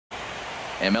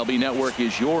MLB Network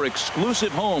is your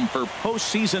exclusive home for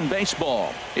postseason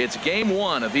baseball. It's Game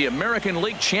 1 of the American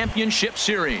League Championship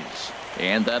Series.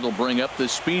 And that'll bring up the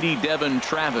speedy Devin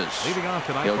Travis.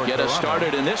 He'll get us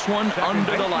started in this one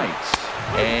under the lights.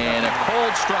 And a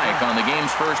cold strike on the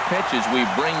game's first pitch as we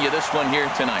bring you this one here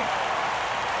tonight.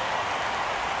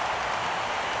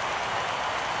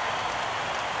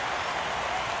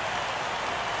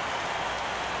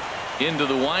 Into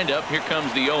the windup. Here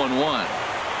comes the 0-1.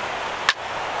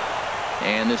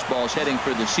 And this ball's heading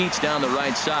for the seats down the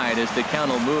right side as the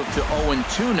count will move to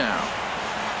 0-2 now.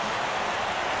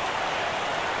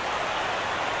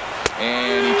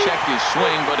 And he checked his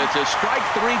swing, but it's a strike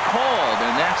 3 called,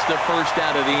 and that's the first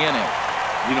out of the inning.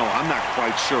 You know, I'm not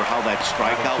quite sure how that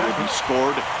strikeout will be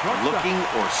scored, looking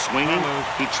or swinging.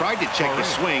 He tried to check his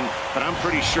swing, but I'm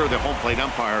pretty sure the home plate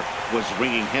umpire was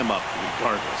ringing him up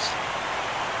regardless.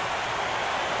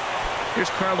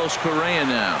 Here's Carlos Correa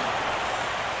now.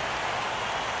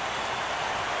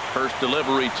 First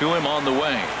delivery to him on the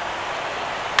way.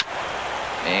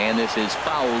 And this is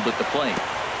fouled at the plate.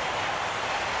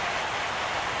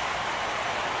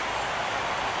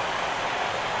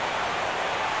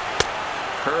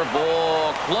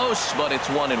 Curveball close, but it's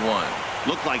 1-1.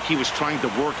 Looked like he was trying to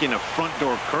work in a front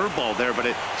door curveball there, but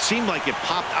it seemed like it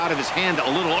popped out of his hand a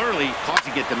little early,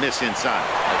 causing it to miss inside.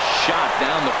 A shot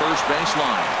down the first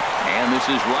baseline. And this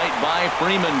is right by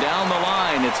Freeman down the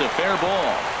line. It's a fair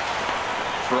ball.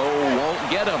 Throw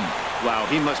won't get him. Wow,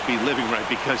 he must be living right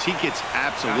because he gets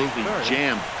absolutely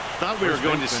jammed. Thought we were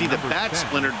going to see the bat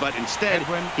splintered, but instead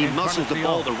he muscles the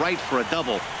ball to right for a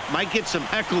double. Might get some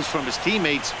heckles from his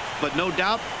teammates, but no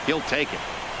doubt he'll take it.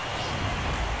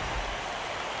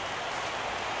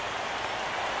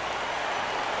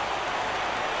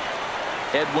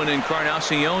 Edwin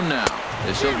Encarnacion now,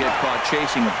 as he'll get caught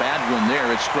chasing a bad one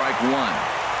there. It's strike 1.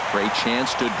 Great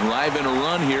chance to drive in a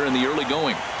run here in the early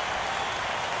going.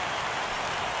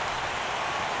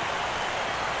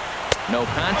 No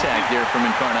contact there from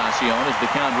Encarnacion as the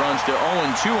count runs to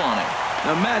 0-2 on him.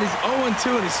 Now, Matt, he's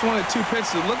 0-2 and he swung at 2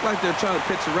 pitches. It looked like they're trying to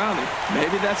pitch around him.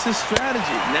 Maybe that's his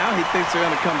strategy. Now he thinks they're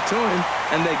going to come to him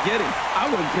and they get him. I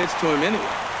wouldn't pitch to him anyway.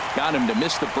 Got him to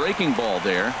miss the breaking ball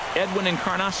there. Edwin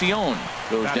Encarnacion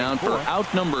goes down for out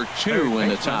number 2 in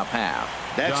the top half.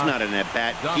 That's not an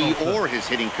at-bat he or his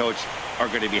hitting coach are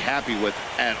going to be happy with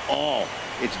at all.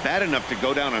 It's bad enough to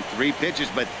go down on 3 pitches,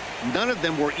 but none of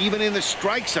them were even in the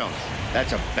strike zone.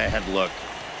 That's a bad look.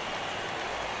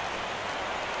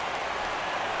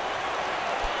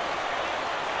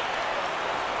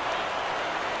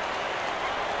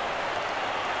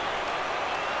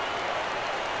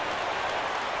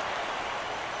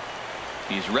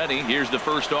 He's ready. Here's the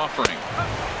first offering.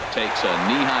 Takes a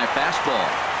knee-high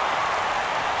fastball.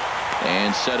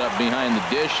 And set up behind the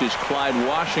dish is Clyde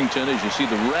Washington, as you see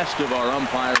the rest of our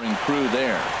umpiring crew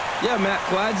there. Yeah, Matt,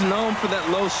 Clyde's known for that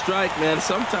low strike, man.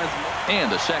 Sometimes.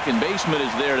 And the second baseman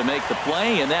is there to make the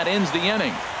play, and that ends the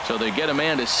inning. So they get a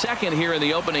man to second here in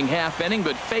the opening half inning,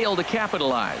 but fail to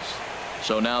capitalize.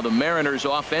 So now the Mariners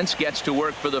offense gets to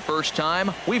work for the first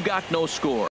time. We've got no score.